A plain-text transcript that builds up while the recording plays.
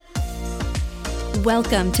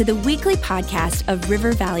Welcome to the weekly podcast of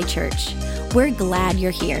River Valley Church. We're glad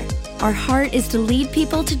you're here. Our heart is to lead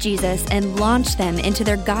people to Jesus and launch them into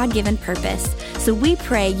their God-given purpose. So we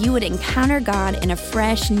pray you would encounter God in a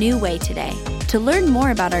fresh, new way today. To learn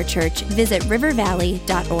more about our church, visit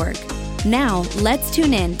rivervalley.org. Now, let's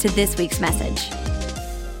tune in to this week's message.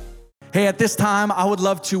 Hey, at this time, I would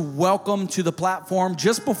love to welcome to the platform,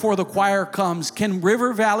 just before the choir comes, can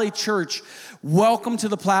River Valley Church welcome to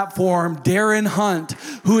the platform Darren Hunt,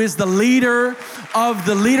 who is the leader of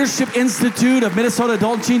the Leadership Institute of Minnesota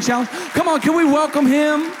Adult and Teen Challenge. Come on, can we welcome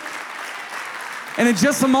him? And in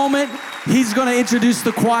just a moment, he's going to introduce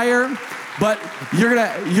the choir. But you're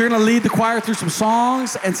gonna lead the choir through some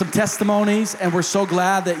songs and some testimonies, and we're so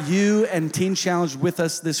glad that you and Teen Challenge with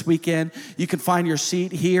us this weekend. You can find your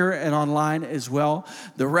seat here and online as well.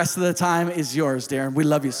 The rest of the time is yours, Darren. We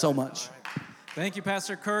love you so much. Thank you,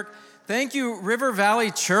 Pastor Kirk. Thank you, River Valley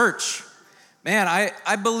Church. Man,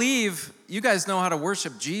 I believe you guys know how to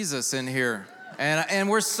worship Jesus in here, and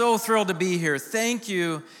we're so thrilled to be here. Thank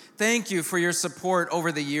you for your support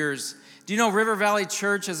over the years. Do you know River Valley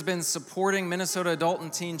Church has been supporting Minnesota Adult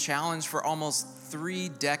and Teen Challenge for almost 3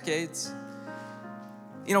 decades?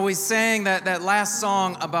 You know, we sang that last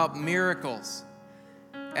song about miracles.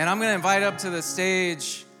 And I'm going to invite up to the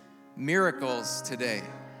stage Miracles today.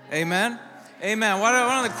 Amen? Amen. Why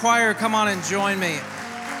don't the choir come on and join me?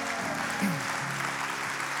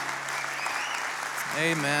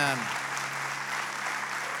 Amen.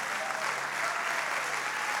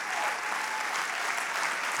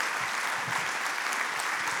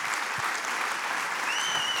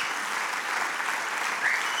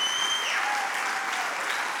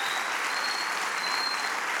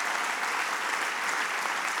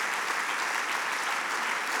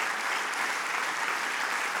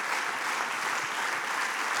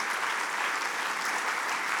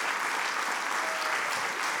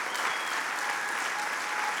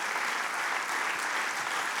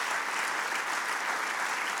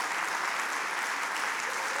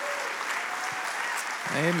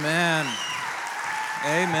 Amen.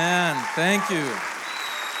 Amen. Thank you.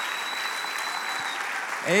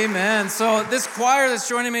 Amen. So this choir that's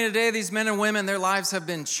joining me today, these men and women, their lives have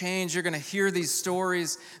been changed. You're going to hear these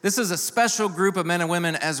stories. This is a special group of men and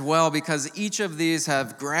women as well, because each of these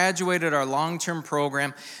have graduated our long-term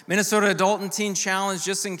program. Minnesota Adult and Teen Challenge,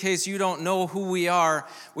 just in case you don't know who we are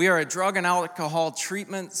a drug and alcohol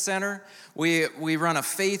treatment center. We run a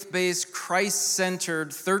faith-based,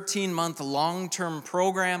 Christ-centered 13-month long-term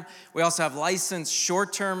program. We also have licensed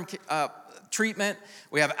short-term treatment.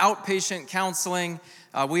 We have outpatient counseling.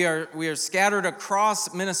 We are scattered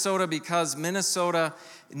across Minnesota because Minnesota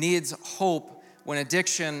needs hope when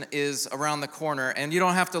addiction is around the corner. And you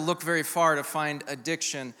don't have to look very far to find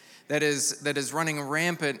addiction that is running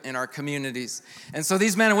rampant in our communities. And so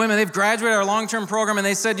these men and women, they've graduated our long-term program, and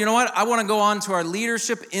they said, you know what, I want to go on to our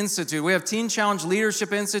Leadership Institute. We have Teen Challenge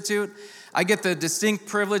Leadership Institute. I get the distinct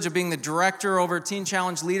privilege of being the director over Teen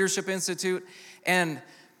Challenge Leadership Institute. And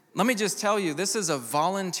let me just tell you, this is a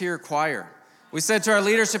volunteer choir. We said to our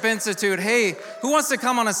Leadership Institute, hey, who wants to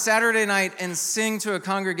come on a Saturday night and sing to a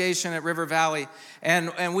congregation at River Valley?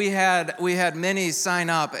 And we had many sign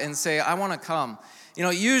up and say, I want to come. You know,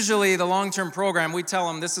 usually the long-term program, we tell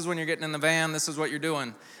them, this is when you're getting in the van, this is what you're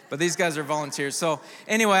doing. But these guys are volunteers. So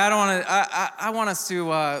anyway, I want us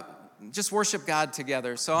to just worship God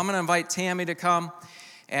together. So I'm going to invite Tammy to come,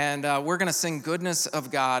 and we're going to sing Goodness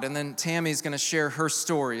of God. And then Tammy's going to share her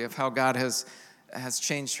story of how God has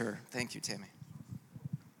changed her. Thank you, Tammy.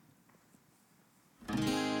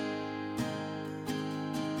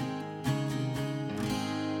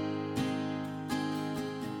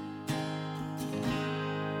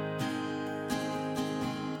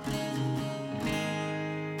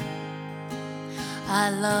 I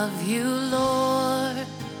love you, Lord,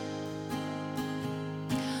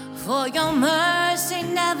 for your mercy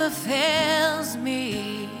never fails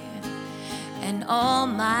me, and all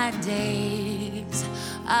my days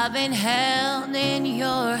I've been held in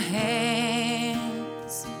your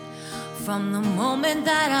hands. From the moment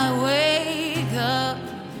that I wake up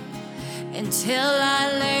until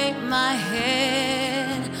I lay my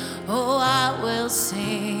head, oh, I will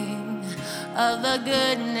sing of the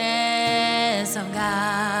goodness of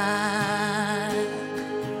God.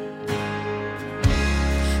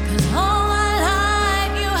 'Cause all my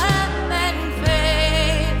life you have been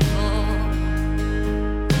faithful,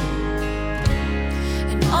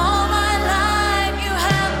 and all my life you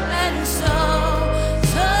have been so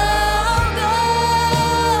good.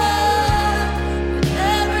 With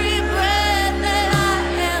every breath that I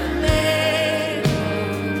am able,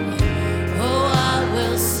 oh, I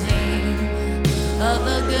will sing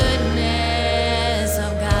the goodness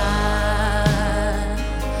of God.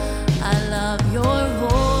 I love your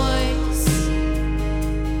voice.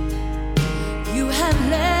 You have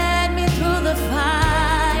led me through the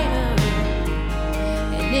fire,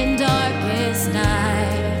 and in darkest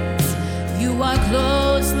nights, you are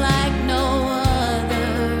close like no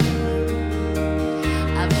other.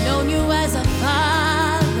 I've known you as a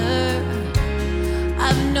father.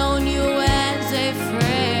 I've known you as a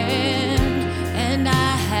friend, and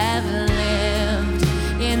I have lived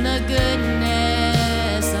in the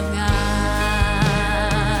goodness of God.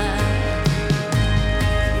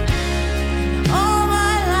 All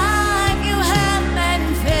my life you have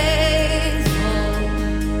been faithful.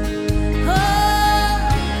 Oh,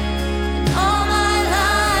 and all my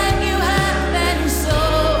life you have been so,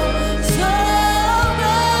 so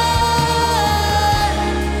good.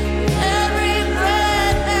 Every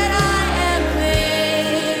breath that I am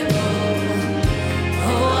able,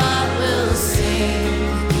 oh, I will sing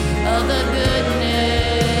of the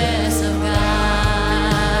goodness of God.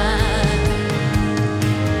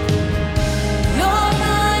 Your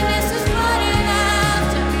kindness is running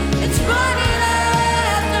after, it's running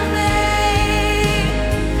after me.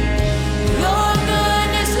 Your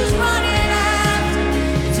goodness is running after,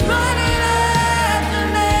 it's running after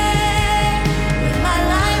me. With my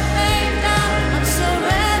life laid down, I'm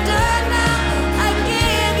surrendered now. I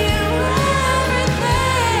give you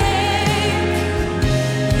everything.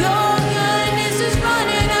 Your goodness is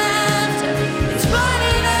running after, it's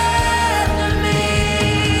running after me.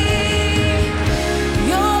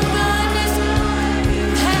 Your goodness, you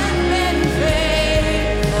have been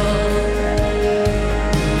faithful.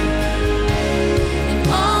 And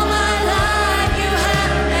all my life you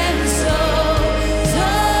have been so, so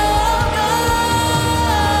good.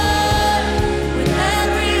 With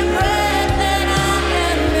every breath that I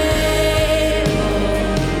am able,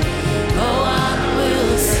 oh, I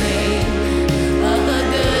will sing of the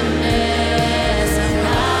goodness of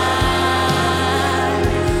God.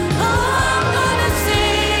 Oh, I'm gonna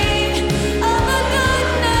sing of the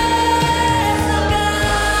goodness of God.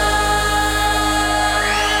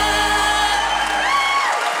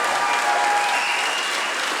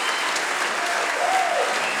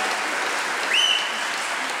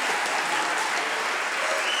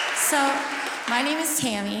 So, my name is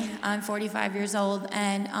Tammy. I'm 45 years old,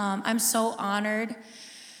 and I'm so honored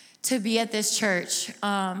to be at this church.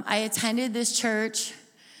 I attended this church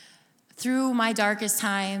through my darkest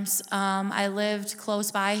times. I lived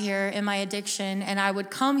close by here in my addiction, and I would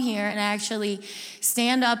come here and actually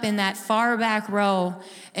stand up in that far back row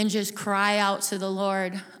and just cry out to the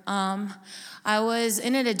Lord. I was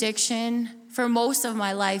in an addiction for most of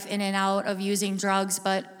my life, in and out of using drugs,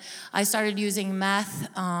 but I started using meth,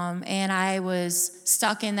 and I was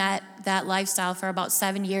stuck in that lifestyle for about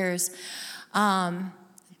 7 years.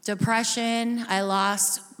 Depression, I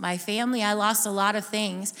lost my family, I lost a lot of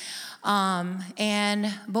things.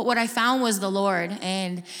 But what I found was the Lord,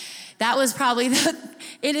 and that was probably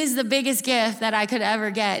it is the biggest gift that I could ever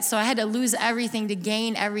get. So I had to lose everything to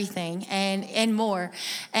gain everything and more.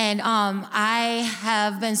 And I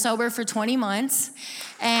have been sober for 20 months,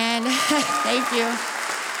 and thank you.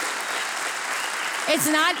 It's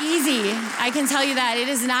not easy. I can tell you that. It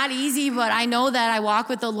is not easy, but I know that I walk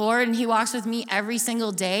with the Lord, and he walks with me every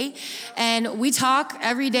single day. And we talk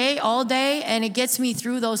every day, all day, and it gets me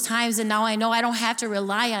through those times. And now I know I don't have to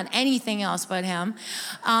rely on anything else but him.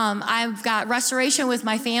 I've got restoration with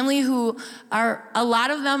my family, who a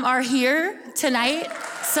lot of them are here tonight.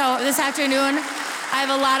 So this afternoon, I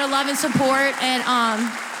have a lot of love and support, and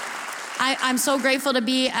I'm so grateful to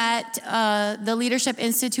be at the Leadership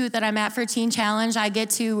Institute that I'm at for Teen Challenge. I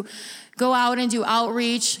get to go out and do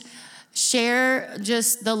outreach, share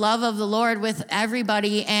just the love of the Lord with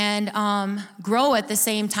everybody, and grow at the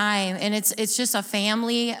same time. And it's just a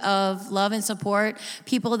family of love and support,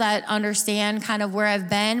 people that understand kind of where I've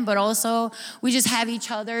been, but also we just have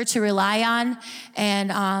each other to rely on.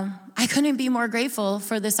 And I couldn't be more grateful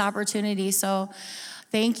for this opportunity. So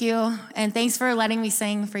thank you, and thanks for letting me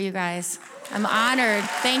sing for you guys. I'm honored.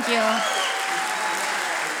 Thank you.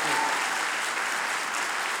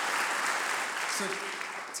 So,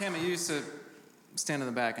 Tammy, you used to stand in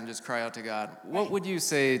the back and just cry out to God. What would you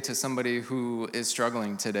say to somebody who is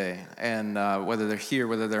struggling today, and whether they're here,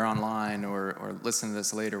 whether they're online, or listen to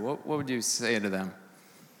this later, what would you say to them?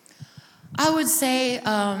 I would say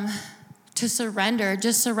to surrender,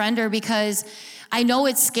 just surrender, because I know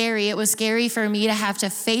it's scary. It was scary for me to have to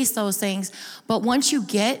face those things. But once you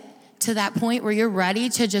get to that point where you're ready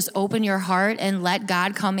to just open your heart and let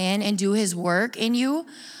God come in and do his work in you,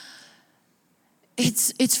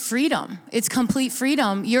 it's freedom. It's complete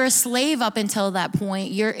freedom. You're a slave up until that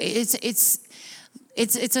point. It's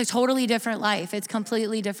a totally different life. It's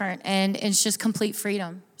completely different, and it's just complete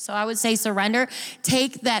freedom. So I would say surrender.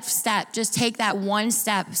 Take that step. Just take that one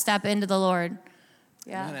step into the Lord.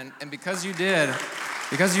 Yeah. And because you did,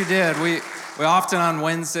 we often on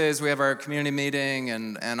Wednesdays, we have our community meeting,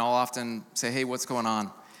 and I'll often say, hey, what's going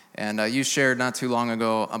on? And you shared not too long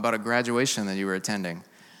ago about a graduation that you were attending.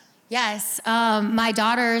 Yes, my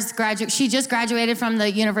daughter's she just graduated from the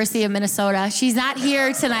University of Minnesota. She's not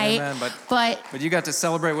here tonight, Amen, but you got to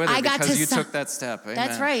celebrate with her because you took that step. Amen.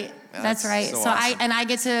 That's right. Yeah, that's right. So awesome. I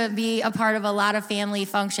get to be a part of a lot of family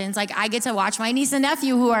functions. Like I get to watch my niece and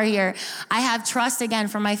nephew who are here. I have trust again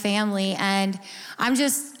from my family, and I'm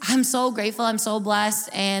so grateful. I'm so blessed,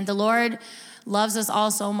 and the Lord loves us all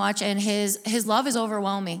so much, and His love is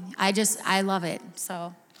overwhelming. I love it.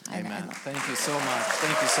 So. Amen. Thank you so much.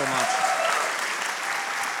 Thank you so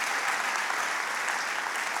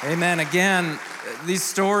much. Amen. Again, these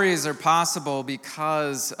stories are possible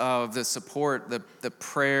because of the support, the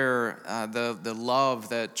prayer, the love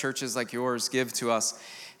that churches like yours give to us.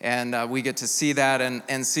 And we get to see that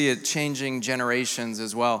and see it changing generations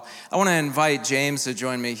as well. I want to invite James to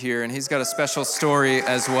join me here, and he's got a special story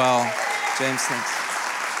as well. James, thanks.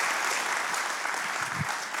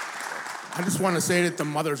 I just want to say that the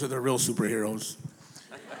mothers are the real superheroes.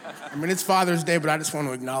 I mean, it's Father's Day, but I just want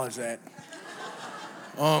to acknowledge that.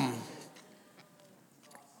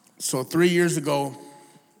 So 3 years ago,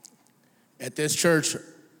 at this church,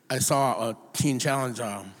 I saw a Teen Challenge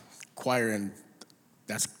choir, and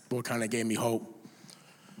that's what kind of gave me hope.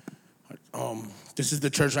 This is the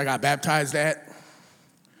church I got baptized at.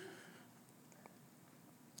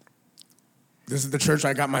 This is the church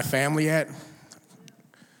I got my family at.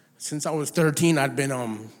 Since I was 13, I'd been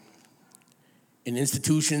in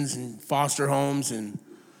institutions and foster homes, and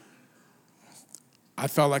I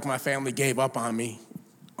felt like my family gave up on me.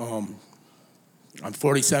 I'm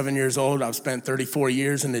 47 years old. I've spent 34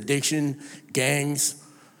 years in addiction, gangs,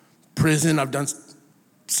 prison. I've done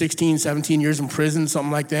 16, 17 years in prison,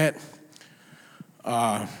 something like that.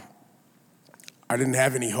 I didn't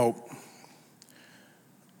have any hope.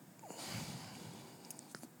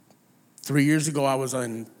 3 years ago, I was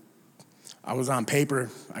on paper.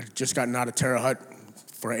 I just gotten out of Terre Haute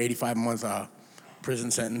for an 85-month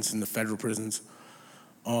prison sentence in the federal prisons.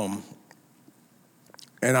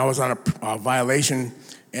 And I was on a violation,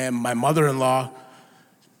 and my mother-in-law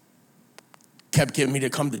kept getting me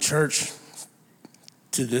to come to church,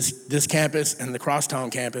 to this campus and the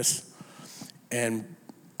Crosstown campus. And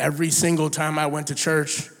every single time I went to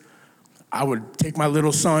church, I would take my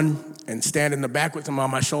little son and stand in the back with him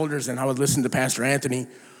on my shoulders, and I would listen to Pastor Anthony.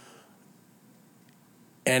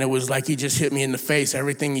 And it was like he just hit me in the face.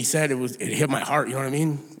 Everything he said, it hit my heart, you know what I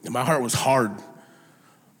mean? And my heart was hard.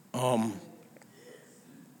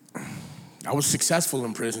 I was successful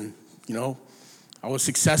in prison, you know? I was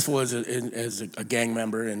successful as a gang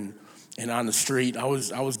member and on the street. I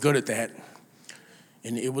was good at that.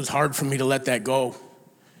 And it was hard for me to let that go.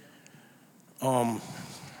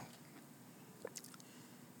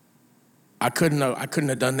 I couldn't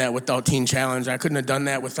have done that without Teen Challenge. I couldn't have done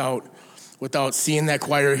that without seeing that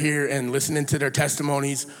choir here and listening to their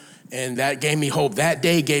testimonies. And that gave me hope. That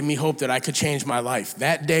day gave me hope that I could change my life.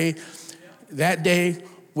 That day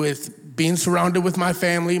with being surrounded with my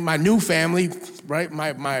family, my new family, right?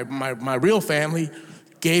 My real family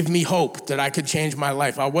gave me hope that I could change my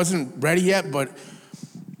life. I wasn't ready yet, but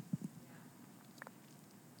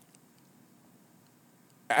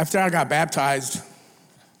after I got baptized,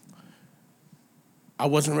 I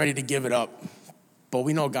wasn't ready to give it up. But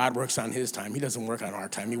we know God works on His time. He doesn't work on our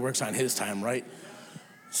time. He works on His time, right?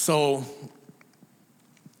 So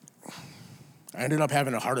I ended up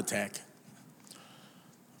having a heart attack.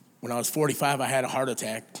 When I was 45, I had a heart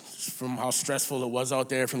attack from how stressful it was out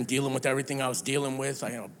there, from dealing with everything I was dealing with.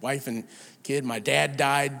 I had a wife and kid. My dad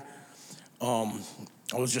died. I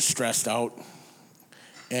was just stressed out.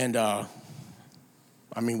 And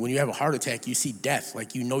when you have a heart attack, you see death.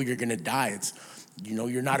 Like, you know you're going to die.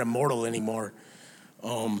 You're not immortal anymore.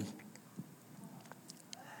 And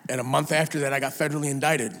a month after that, I got federally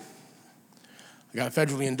indicted. I got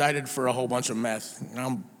federally indicted for a whole bunch of meth. And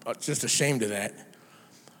I'm just ashamed of that.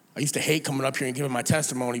 I used to hate coming up here and giving my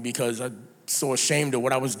testimony because I'm so ashamed of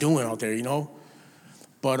what I was doing out there, you know?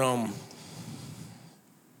 But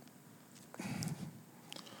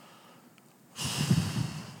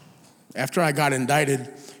after I got indicted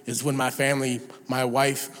is when my family, my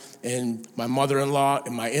wife, and my mother-in-law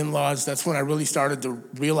and my in-laws, that's when I really started to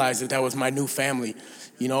realize that was my new family,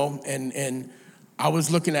 you know? And I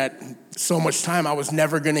was looking at so much time, I was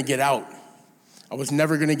never gonna get out.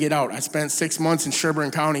 I spent 6 months in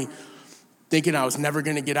Sherburne County thinking I was never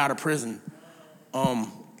gonna get out of prison.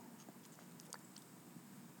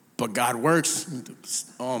 But God works.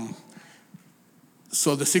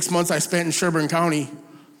 So the 6 months I spent in Sherburne County,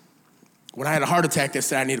 when I had a heart attack, they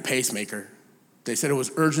said I need a pacemaker. They said it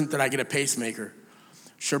was urgent that I get a pacemaker.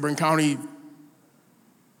 Sherburne County,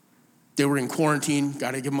 they were in quarantine.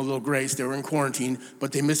 Got to give them a little grace. They were in quarantine,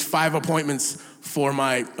 but they missed 5 appointments for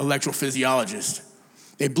my electrophysiologist.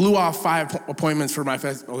 They blew off 5 appointments for my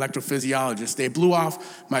electrophysiologist. They blew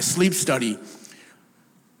off my sleep study.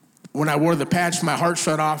 When I wore the patch, my heart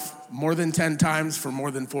shut off more than 10 times for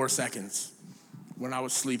more than 4 seconds when I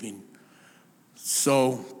was sleeping.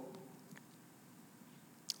 So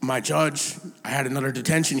my judge, I had another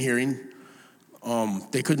detention hearing.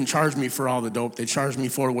 They couldn't charge me for all the dope. They charged me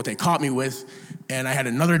for what they caught me with. And I had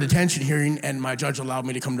another detention hearing, and my judge allowed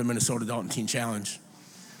me to come to Minnesota Adult and Teen Challenge.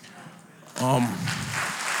 Coming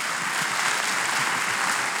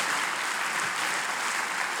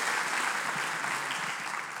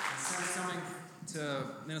to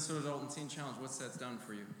Minnesota Adult and Teen Challenge, what's that done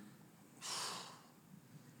for you?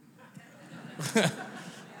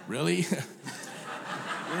 Really?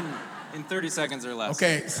 In 30 seconds or less.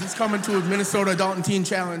 Okay, since coming to Minnesota Adult and Teen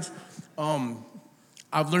Challenge,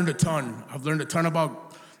 I've learned a ton. I've learned a ton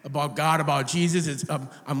about God, about Jesus. I'm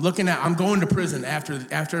going to prison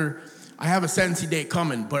after I have a sentencing date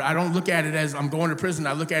coming, but I don't look at it as I'm going to prison.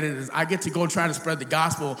 I look at it as I get to go try to spread the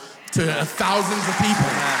gospel to thousands of people,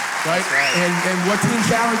 right? And what Teen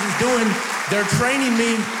Challenge is doing, they're training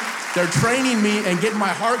me and getting my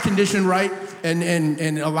heart condition right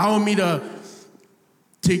and allowing me to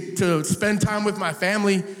spend time with my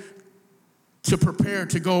family to prepare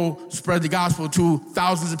to go spread the gospel to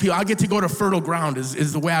thousands of people. I get to go to fertile ground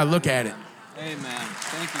is the way I look at it. Amen.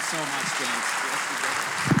 Thank you so much, James.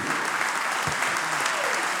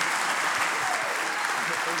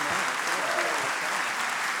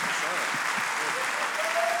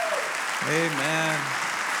 Amen.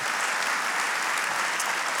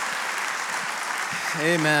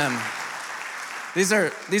 Amen. These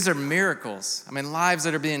are miracles. I mean, lives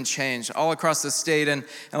that are being changed all across the state. And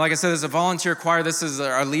like I said, there's a volunteer choir. This is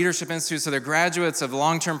our Leadership Institute, so they're graduates of the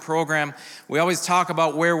long-term program. We always talk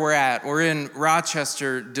about where we're at. We're in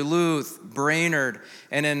Rochester, Duluth, Brainerd,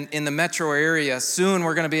 and in the metro area. Soon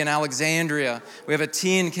we're going to be in Alexandria. We have a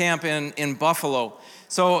teen camp in Buffalo.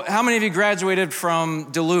 So how many of you graduated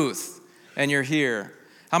from Duluth and you're here?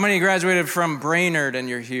 How many graduated from Brainerd and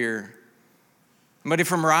you're here? Anybody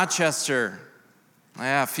from Rochester?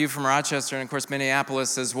 Yeah, a few from Rochester, and of course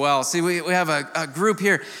Minneapolis as well. See, we have a group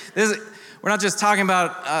here. We're not just talking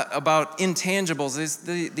about intangibles.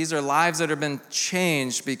 These are lives that have been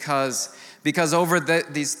changed because over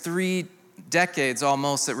these 3 decades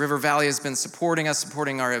almost that River Valley has been supporting us,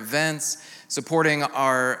 supporting our events, supporting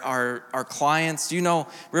our clients. Do you know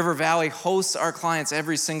River Valley hosts our clients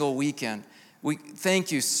every single weekend? We thank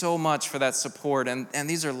you so much for that support, and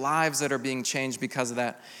these are lives that are being changed because of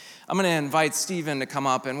that. I'm going to invite Stephen to come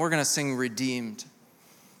up, and we're going to sing Redeemed.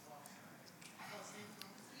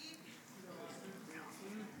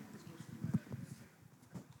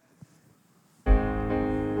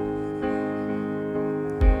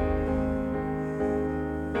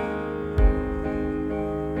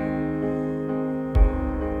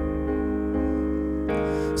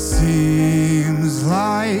 Seems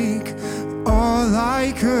like all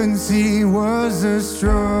I could see was a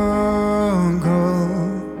struggle.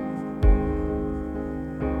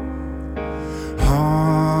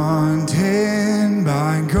 Haunted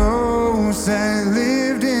by ghosts that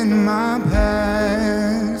lived in my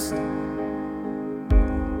past,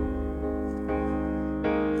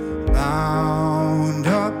 bound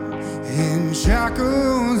up in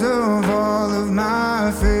shackles of all of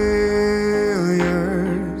my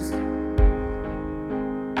failures,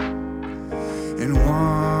 and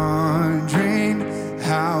wondering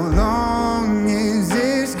how long is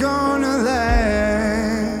this gonna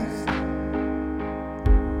last.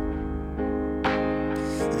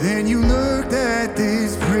 Then you looked at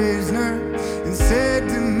this prisoner and said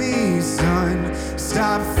to me, son,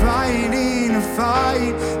 stop fighting a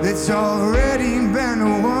fight that's already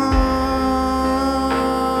been won.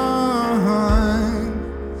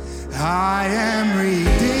 I am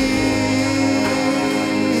redeemed.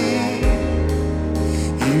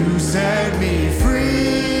 You set me free.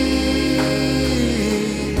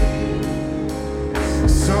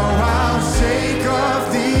 So I'll shake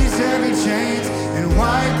off these heavy chains and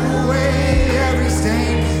wipe away every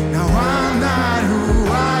stain. Now I'm not who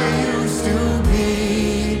I used to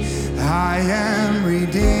be. I am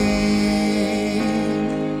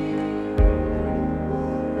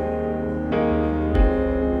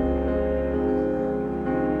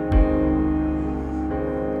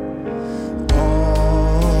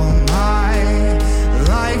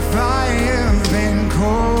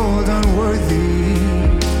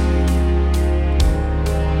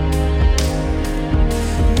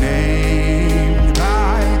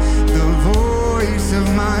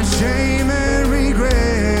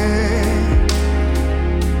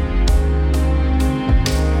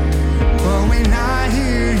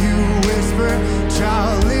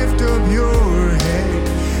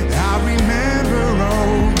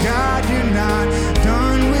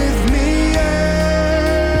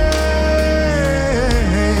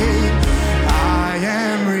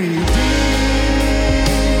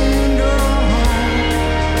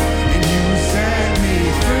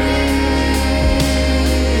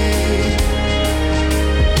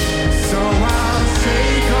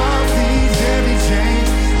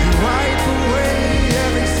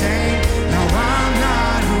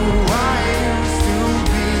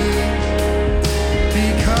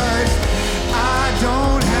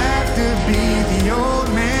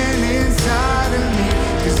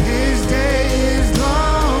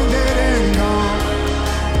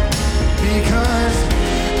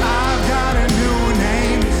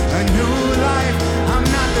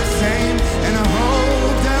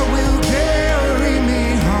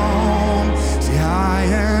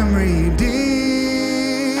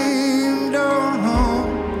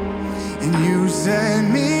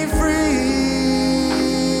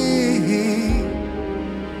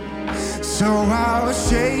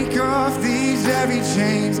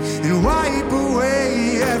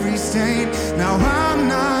stain. Now I'm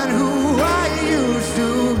not who I used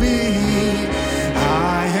to be.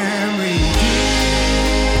 I am redeemed.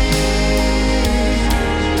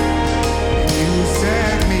 You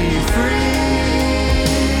set me free.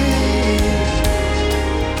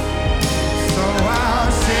 So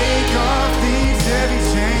I'll shake off these heavy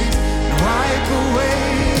chains and wipe away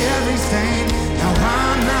every stain. Now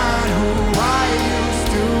I'm not who I used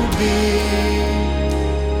to be.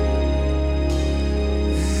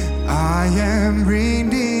 I am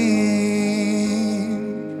redeemed.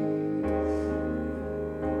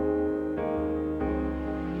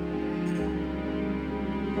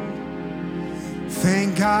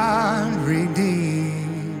 Thank God,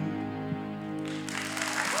 redeemed.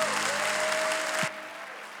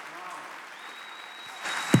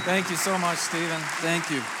 Thank you so much, Stephen.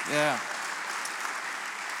 Thank you. Yeah.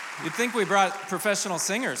 You'd think we brought professional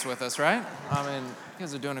singers with us, right? I mean, you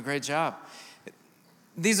guys are doing a great job.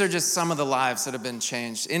 These are just some of the lives that have been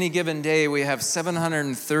changed. Any given day, we have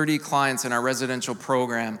 730 clients in our residential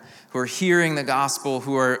program who are hearing the gospel,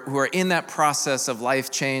 who are in that process of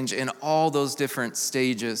life change in all those different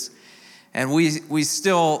stages. And we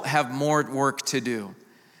still have more work to do.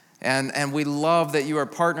 And we love that you are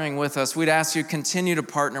partnering with us. We'd ask you to continue to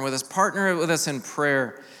partner with us. Partner with us in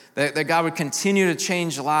prayer, that God would continue to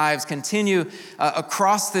change lives, continue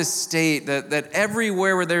across this state, that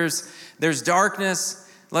everywhere where there's darkness,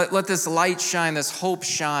 let this light shine, this hope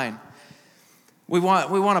shine. We want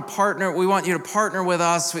to partner. We want you to partner with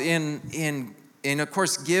us in of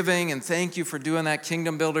course giving, and thank you for doing that,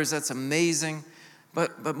 Kingdom Builders. That's amazing.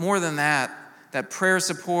 But more than that prayer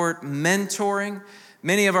support, mentoring.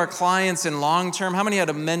 Many of our clients in long term. How many had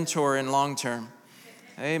a mentor in long term?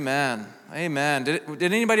 Amen. Amen. Did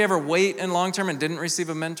anybody ever wait in long term and didn't receive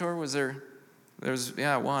a mentor? There's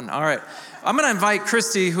one. All right. I'm going to invite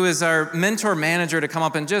Christy, who is our mentor manager, to come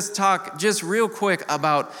up and just talk just real quick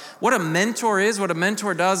about what a mentor is, what a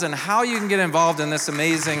mentor does, and how you can get involved in this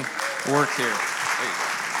amazing work here. There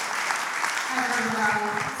you go.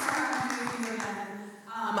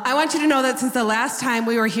 I want you to know that since the last time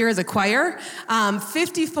we were here as a choir,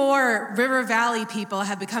 54 River Valley people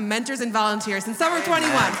have become mentors and volunteers since summer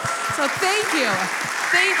 21. So thank you.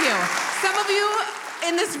 Thank you. Some of you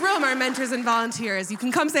in this room are mentors and volunteers. You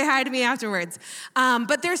can come say hi to me afterwards.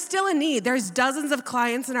 But there's still a need. There's dozens of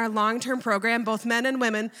clients in our long-term program, both men and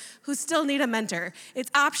women, who still need a mentor. It's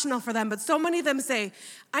optional for them, but so many of them say,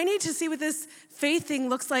 I need to see what this faith thing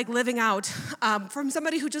looks like living out from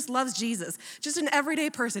somebody who just loves Jesus, just an everyday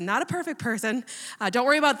person, not a perfect person. Don't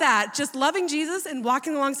worry about that. Just loving Jesus and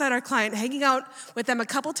walking alongside our client, hanging out with them a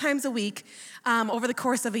couple times a week over the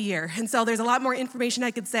course of a year. And so there's a lot more information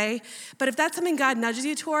I could say, but if that's something God nudges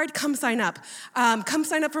you toward, come sign up. Come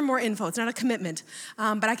sign up for more info. It's not a commitment,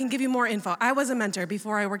 but I can give you more info. I was a mentor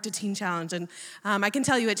before I worked at Teen Challenge, and I can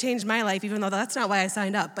tell you it changed my life, even though that's not why I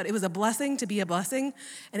signed up, but it was a blessing to be a blessing,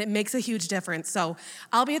 and it makes a huge difference. So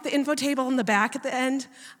I'll be at the info table in the back at the end.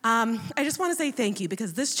 I just want to say thank you,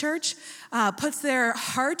 because this church puts their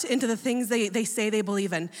heart into the things they say they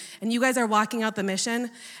believe in, and you guys are walking out the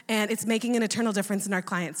mission, and it's making an eternal difference in our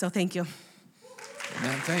clients, so thank you.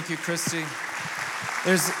 Amen. Thank you, Christy.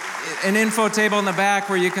 There's an info table in the back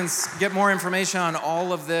where you can get more information on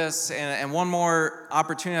all of this. And one more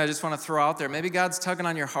opportunity I just want to throw out there. Maybe God's tugging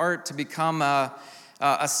on your heart to become a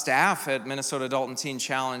staff at Minnesota Adult and Teen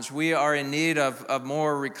Challenge. We are in need of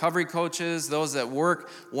more recovery coaches, those that work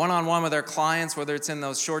one-on-one with our clients, whether it's in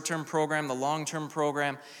those short-term program, the long-term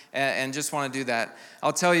program, and just want to do that.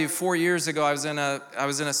 I'll tell you, 4 years ago, I was in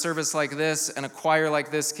a service like this, and a choir like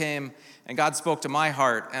this came, and God spoke to my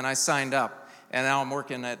heart, and I signed up. And now I'm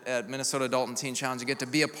working at Minnesota Adult and Teen Challenge. I get to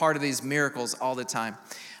be a part of these miracles all the time.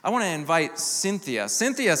 I want to invite Cynthia.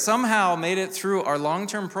 Cynthia somehow made it through our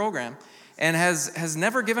long-term program and has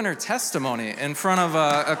never given her testimony in front of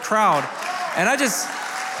a crowd. And I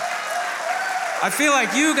feel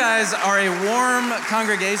like you guys are a warm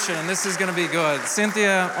congregation, and this is going to be good.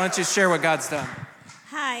 Cynthia, why don't you share what God's done?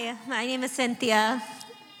 Hi, my name is Cynthia,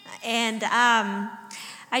 and I'm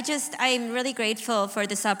really grateful for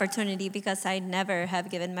this opportunity, because I never have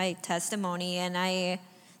given my testimony, and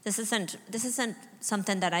this isn't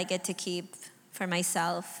something that I get to keep for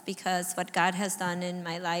myself, because what God has done in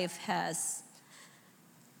my life has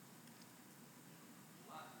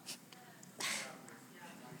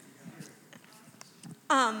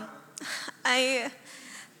I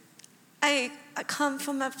come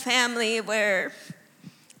from a family where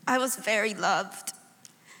I was very loved.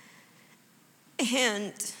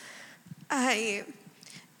 And I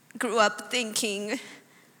grew up thinking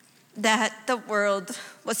that the world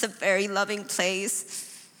was a very loving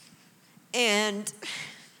place. And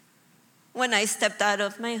when I stepped out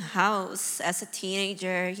of my house as a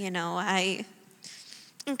teenager, I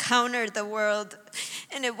encountered the world,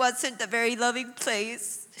 and it wasn't a very loving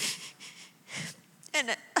place.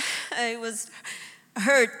 And I was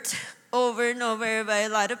hurt over and over by a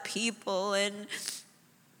lot of people, and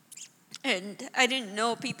I didn't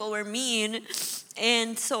know people were mean.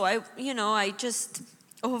 And so I just,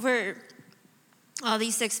 over all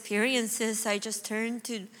these experiences, I just turned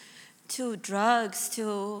to drugs,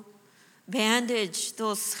 to bandage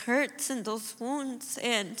those hurts and those wounds.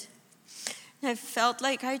 And I felt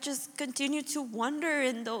like I just continued to wander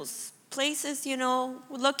in those places,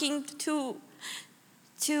 looking to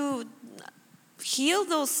heal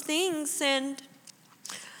those things. And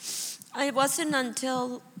it wasn't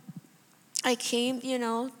until I came,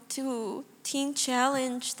 to Teen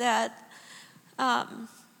Challenge that,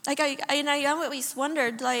 I always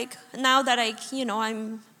wondered, now that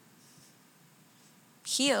I'm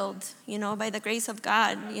healed, by the grace of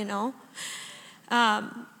God,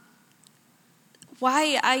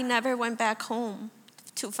 why I never went back home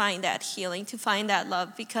to find that healing, to find that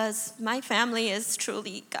love, because my family is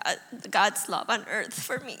truly God's love on earth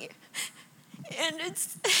for me. And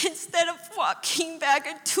instead of walking back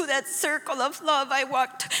into that circle of love, I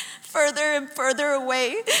walked further and further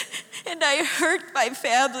away, and I hurt my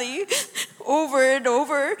family over and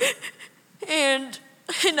over, and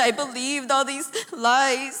I believed all these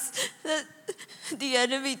lies that the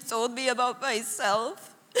enemy told me about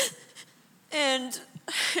myself. And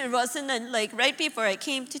it wasn't right before I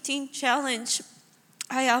came to Teen Challenge,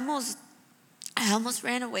 I almost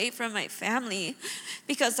ran away from my family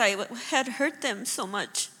because I had hurt them so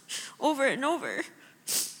much over and over.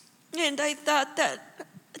 And I thought that,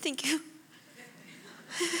 thank you.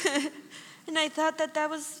 And I thought that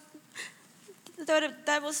was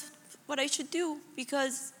what I should do,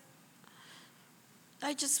 because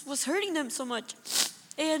I just was hurting them so much.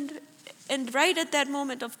 And right at that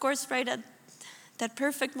moment, of course, right at that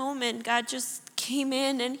perfect moment, God just came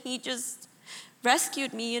in and he just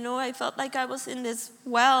rescued me. I felt like I was in this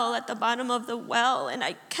well, at the bottom of the well, and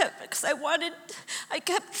I kept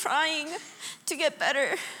trying to get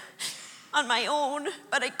better on my own,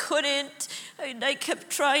 but I couldn't. I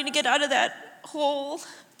kept trying to get out of that hole,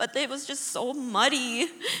 but it was just so muddy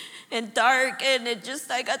and dark, and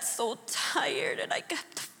I got so tired, and I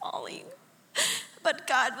kept falling. But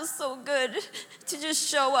God was so good to just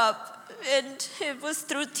show up. And it was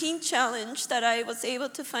through Teen Challenge that I was able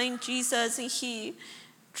to find Jesus, and he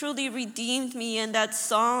truly redeemed me. And that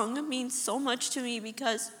song means so much to me,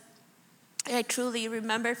 because I truly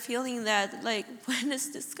remember feeling that, when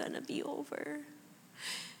is this going to be over?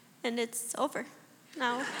 And it's over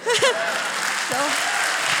now.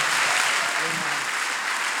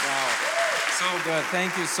 Wow. So good.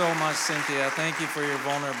 Thank you so much, Cynthia. Thank you for your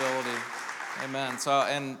vulnerability. Amen.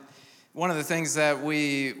 And one of the things that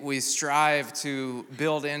we strive to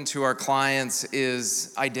build into our clients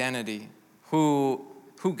is identity, who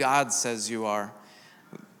God says you are.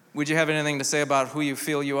 Would you have anything to say about who you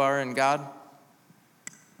feel you are in God?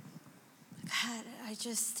 God, I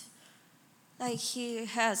just, he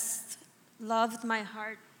has loved my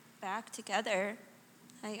heart back together.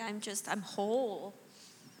 I'm whole.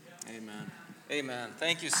 Amen. Amen.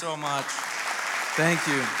 Thank you so much. Thank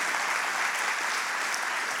you.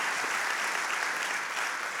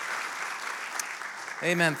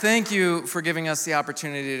 Amen. Thank you for giving us the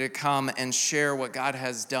opportunity to come and share what God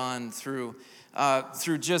has done through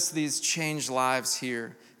just these changed lives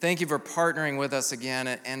here. Thank you for partnering with us again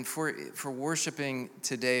and for worshiping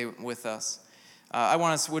today with us.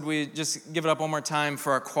 Would we just give it up one more time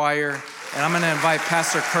for our choir? And I'm going to invite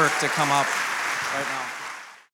Pastor Kirk to come up right now.